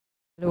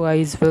Hello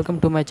guys,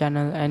 welcome to my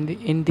channel, and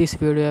in this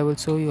video I will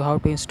show you how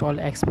to install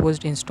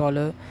xposed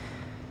installer.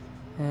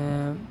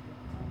 Uh,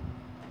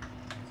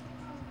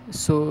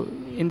 so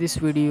in this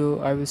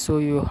video I will show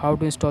you how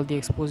to install the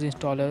xposed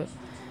installer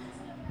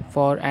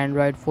for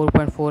Android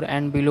 4.4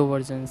 and below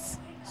versions.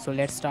 So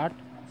let's start.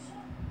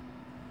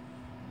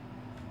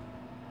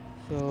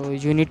 So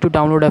you need to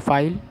download a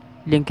file.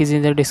 Link is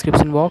in the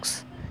description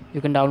box.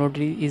 You can download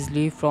it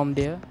easily from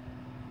there.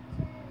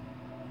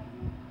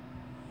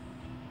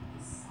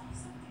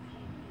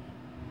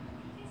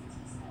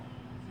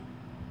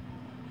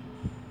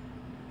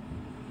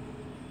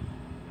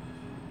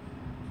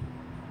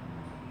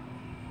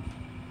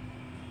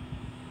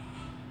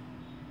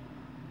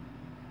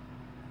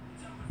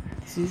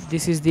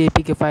 This is the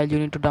APK file you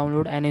need to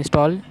download and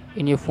install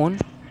in your phone,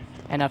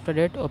 and after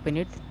that open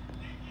it.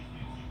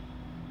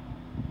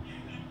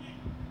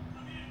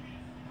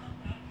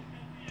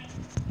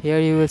 Here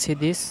you will see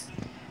this.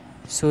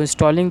 So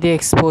installing the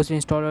xposed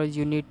installer,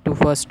 you need to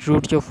first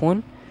root your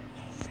phone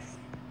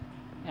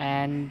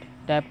and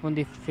tap on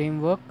the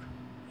framework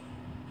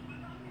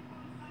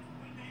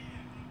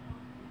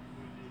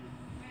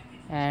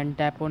and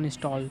tap on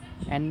install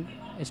and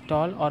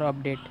install or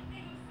update,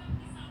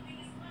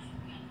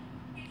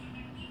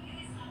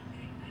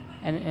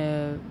 and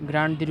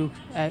grant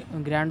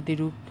the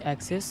root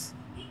access.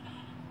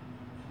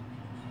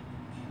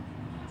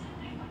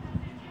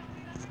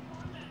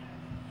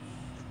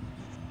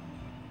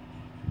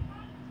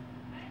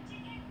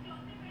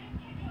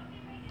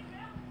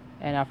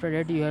 And after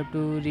that you have to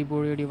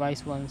reboot your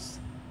device once.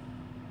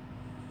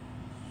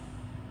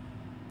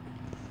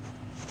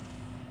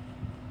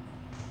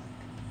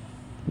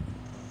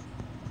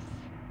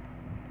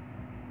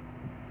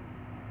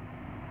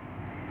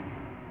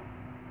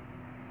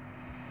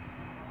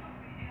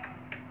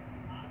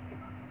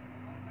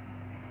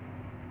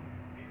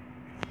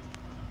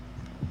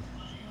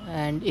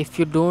 And if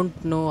you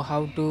don't know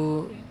how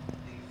to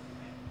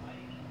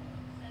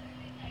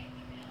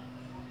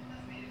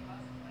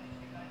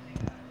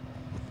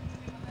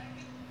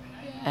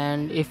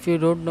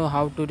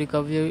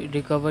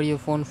recover your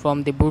phone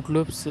from the boot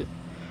loops,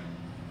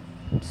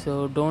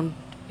 so don't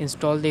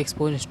install the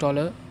xposed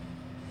installer.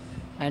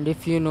 And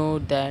if you know,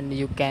 then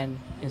you can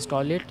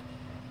install it,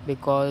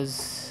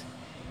 because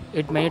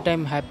it many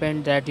time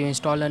happened that you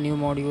install a new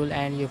module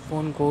and your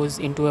phone goes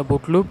into a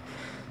boot loop.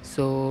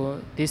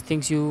 So these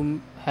things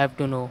you have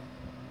to know.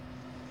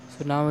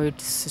 So now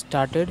it's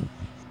started.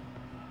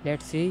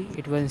 Let's see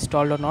it was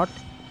installed or not.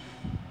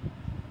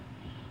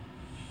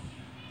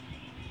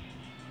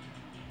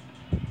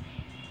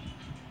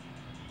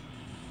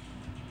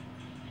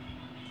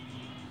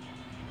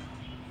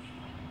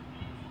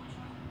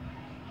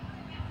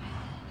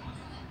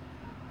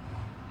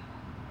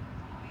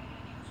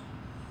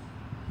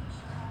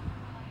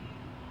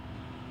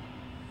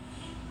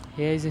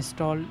 Here is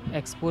installed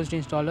xposed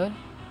installer.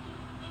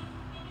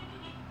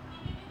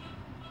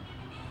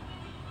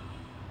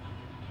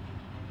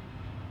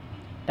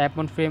 Tap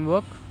on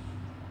framework.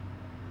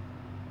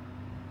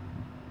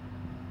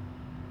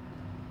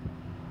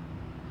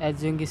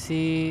 As you can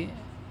see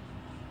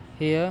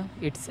here,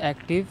 it's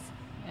active,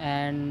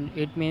 and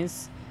it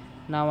means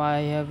now I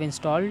have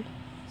installed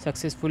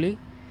successfully.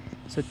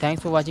 So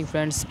thanks for watching,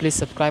 friends. Please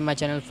subscribe my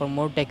channel for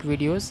more tech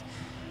videos.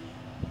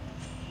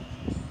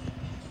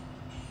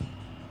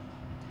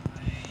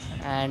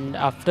 And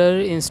after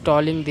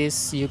installing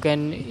this, you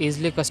can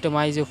easily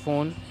customize your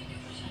phone.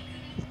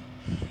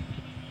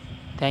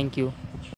 Thank you.